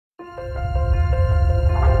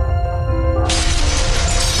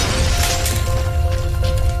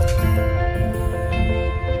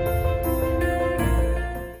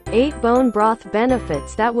Eight bone broth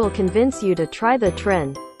benefits that will convince you to try the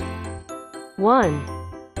trend. 1.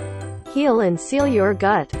 Heal and seal your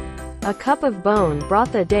gut. A cup of bone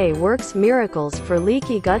broth a day works miracles for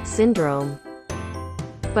leaky gut syndrome.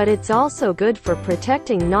 But it's also good for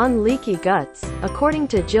protecting non-leaky guts, according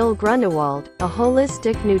to Jill Grunewald, a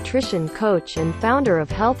holistic nutrition coach and founder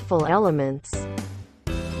of Healthful Elements.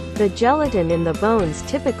 The gelatin in the bones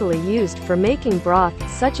typically used for making broth,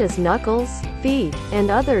 such as knuckles, feet,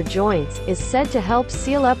 and other joints, is said to help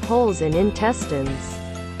seal up holes in intestines.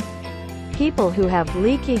 People who have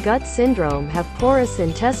leaky gut syndrome have porous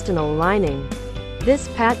intestinal lining. This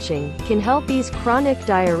patching can help ease chronic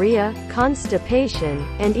diarrhea, constipation,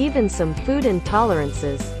 and even some food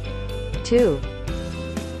intolerances. 2.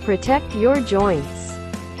 Protect your joints.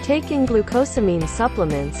 Taking glucosamine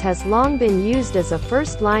supplements has long been used as a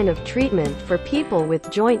first line of treatment for people with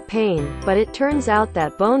joint pain, but it turns out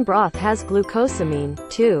that bone broth has glucosamine,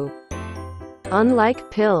 too. Unlike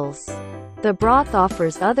pills, the broth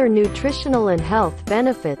offers other nutritional and health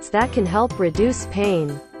benefits that can help reduce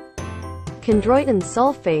pain. Chondroitin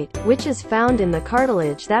sulfate, which is found in the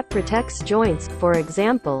cartilage that protects joints, for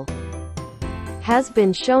example, has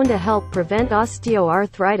been shown to help prevent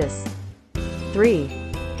osteoarthritis. 3.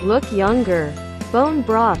 Look younger. Bone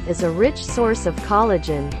broth is a rich source of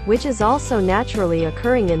collagen, which is also naturally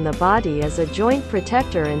occurring in the body as a joint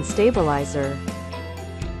protector and stabilizer.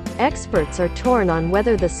 Experts are torn on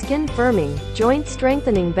whether the skin-firming,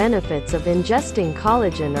 joint-strengthening benefits of ingesting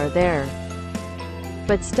collagen are there.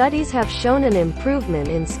 But studies have shown an improvement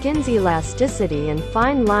in skin's elasticity and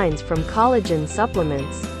fine lines from collagen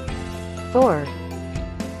supplements. 4.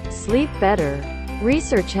 Sleep better.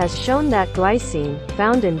 Research has shown that glycine,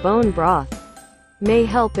 found in bone broth, may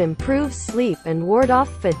help improve sleep and ward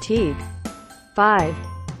off fatigue. 5.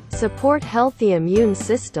 Support healthy immune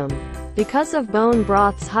system. Because of bone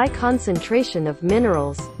broth's high concentration of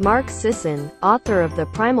minerals, Mark Sisson, author of The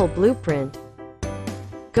Primal Blueprint,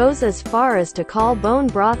 goes as far as to call bone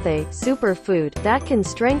broth a superfood that can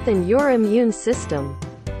strengthen your immune system.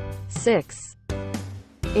 6.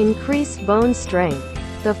 Increase bone strength.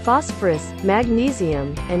 The phosphorus,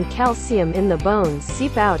 magnesium, and calcium in the bones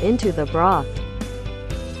seep out into the broth,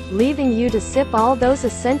 leaving you to sip all those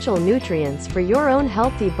essential nutrients for your own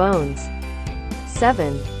healthy bones.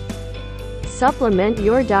 7. Supplement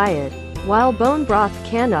your diet. While bone broth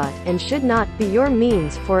cannot and should not be your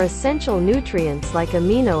means for essential nutrients like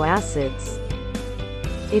amino acids,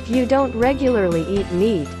 if you don't regularly eat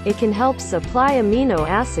meat, it can help supply amino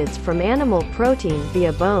acids from animal protein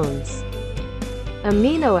via bones.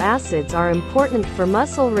 Amino acids are important for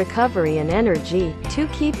muscle recovery and energy, two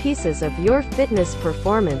key pieces of your fitness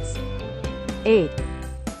performance. 8.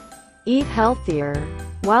 Eat healthier.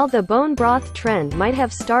 While the bone broth trend might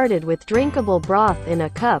have started with drinkable broth in a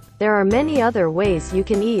cup, there are many other ways you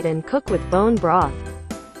can eat and cook with bone broth.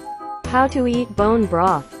 How to eat bone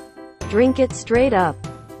broth. Drink it straight up.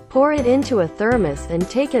 Pour it into a thermos and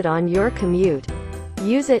take it on your commute.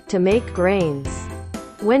 Use it to make grains.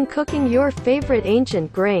 When cooking your favorite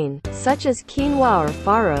ancient grain, such as quinoa or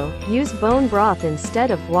farro, use bone broth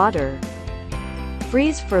instead of water.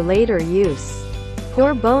 Freeze for later use.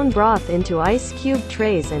 Pour bone broth into ice cube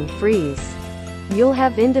trays and freeze. You'll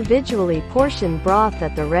have individually portioned broth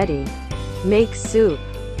at the ready. Make soup.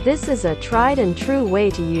 This is a tried and true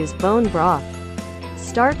way to use bone broth.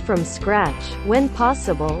 Start from scratch, when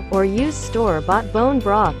possible, or use store-bought bone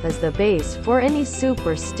broth as the base for any soup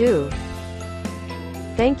or stew.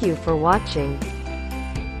 Thank you for watching.